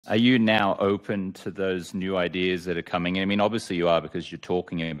Are you now open to those new ideas that are coming in? I mean, obviously you are because you're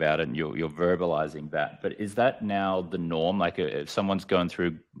talking about it and you're verbalizing that. But is that now the norm? Like if someone's going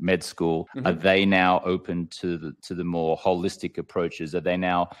through med school, are they now open to the more holistic approaches? Are they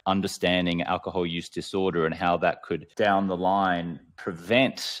now understanding alcohol use disorder and how that could down the line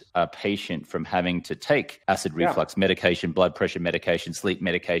prevent a patient from having to take acid reflux medication, blood pressure medication, sleep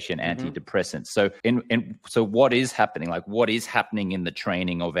medication, antidepressants? So what is happening? Like what is happening in the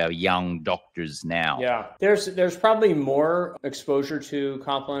training of our young doctors now? Yeah, there's probably more exposure to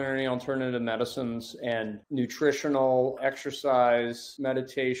complementary alternative medicines and nutritional, exercise,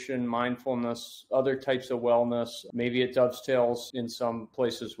 meditation, mindfulness, other types of wellness. Maybe it dovetails in some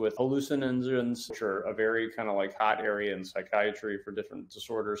places with hallucinogens, which are a very kind of like hot area in psychiatry for different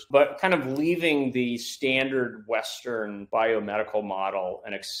disorders, but kind of leaving the standard Western biomedical model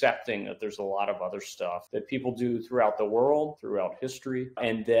and accepting that there's a lot of other stuff that people do throughout the world, throughout history,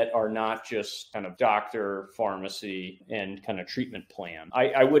 and that are not just kind of doctor, pharmacy, and kind of treatment plan.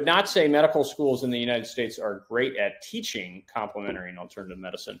 I would not say medical schools in the United States are great at teaching complementary and alternative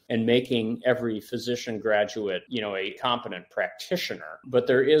medicine and making every physician graduate, a competent practitioner. But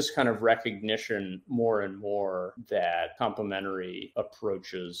there is kind of recognition more and more that complementary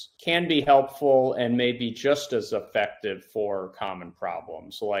approaches can be helpful and may be just as effective for common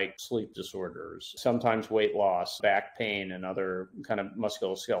problems like sleep disorders, sometimes weight loss, back pain, and other kind of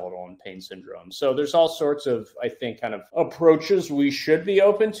musculoskeletal and pain syndromes. So there's all sorts of, I think, kind of approaches we should be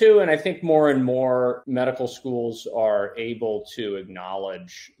open to. And I think more and more medical schools are able to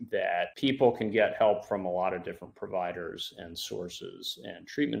acknowledge that people can get help from a lot of different providers and sources and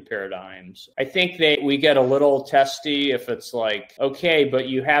treatment paradigms. I think we get a little testy if it's like, okay, but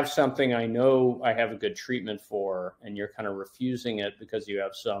you have something I know I have a good treatment for, and you're kind of refusing it because you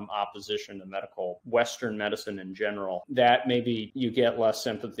have some opposition to Western medicine in general, that maybe you get less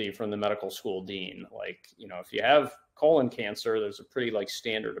sympathy from the medical school dean. Like, if you have colon cancer, there's a pretty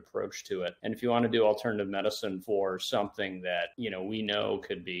standard approach to it. And if you want to do alternative medicine for something that, we know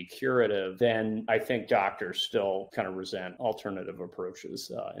could be curative, then I think doctors still kind of resent alternative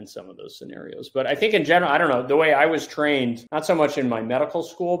approaches in some of those scenarios. But I think in general, I don't know, the way I was trained, not so much in my medical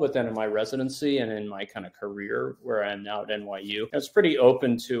school, but then in my residency and in my kind of career where I'm now at NYU, it's pretty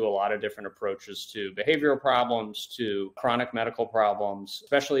open to a lot of different approaches to behavioral problems, to chronic medical problems,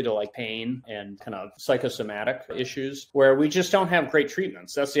 especially to pain and kind of psychosomatic issues, where we just don't have great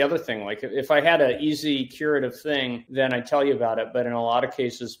treatments. That's the other thing. Like if I had an easy curative thing, then I'd tell you about it. But in a lot of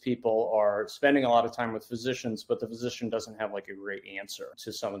cases, people are spending a lot of time with physicians, but the physician doesn't have a great answer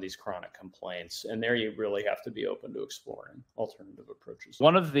to some of these chronic complaints. And there you really have to be open to exploring alternative approaches.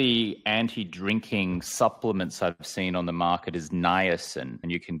 One of the anti-drinking supplements I've seen on the market is niacin,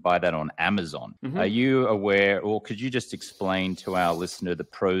 and you can buy that on Amazon. Are you aware, or could you just explain to our listener the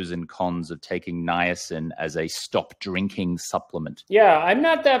pros and cons of taking niacin as a stop drinking supplement? Yeah, I'm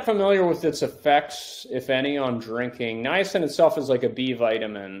not that familiar with its effects, if any, on drinking. Niacin itself is like a B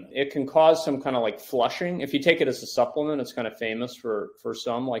vitamin. It can cause some kind of flushing. If you take it as a supplement, it's kind of famous for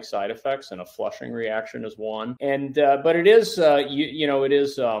some side effects, and a flushing reaction is one. And but it is it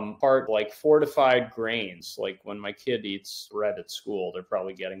is part fortified grains. Like when my kid eats bread at school, they're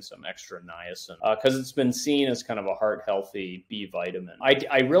probably getting some extra niacin because it's been seen as kind of a heart healthy B vitamin.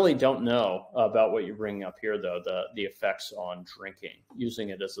 I really don't know about what you're bringing up here though, the effects on drinking using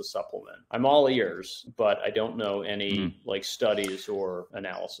it as a supplement. I'm all ears, but I don't know any studies or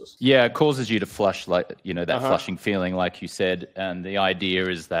analysis. Yeah, it causes you to flush, that flushing feeling, like you said. And the idea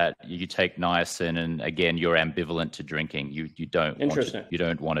is that you take niacin, and again, you're ambivalent to drinking. You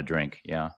don't want to drink. Yeah.